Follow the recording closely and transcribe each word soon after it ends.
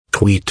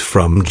tweet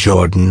from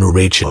Jordan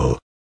Rachel.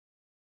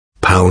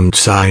 #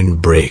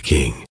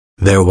 breaking.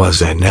 There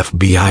was an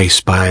FBI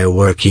spy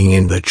working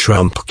in the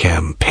Trump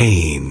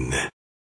campaign.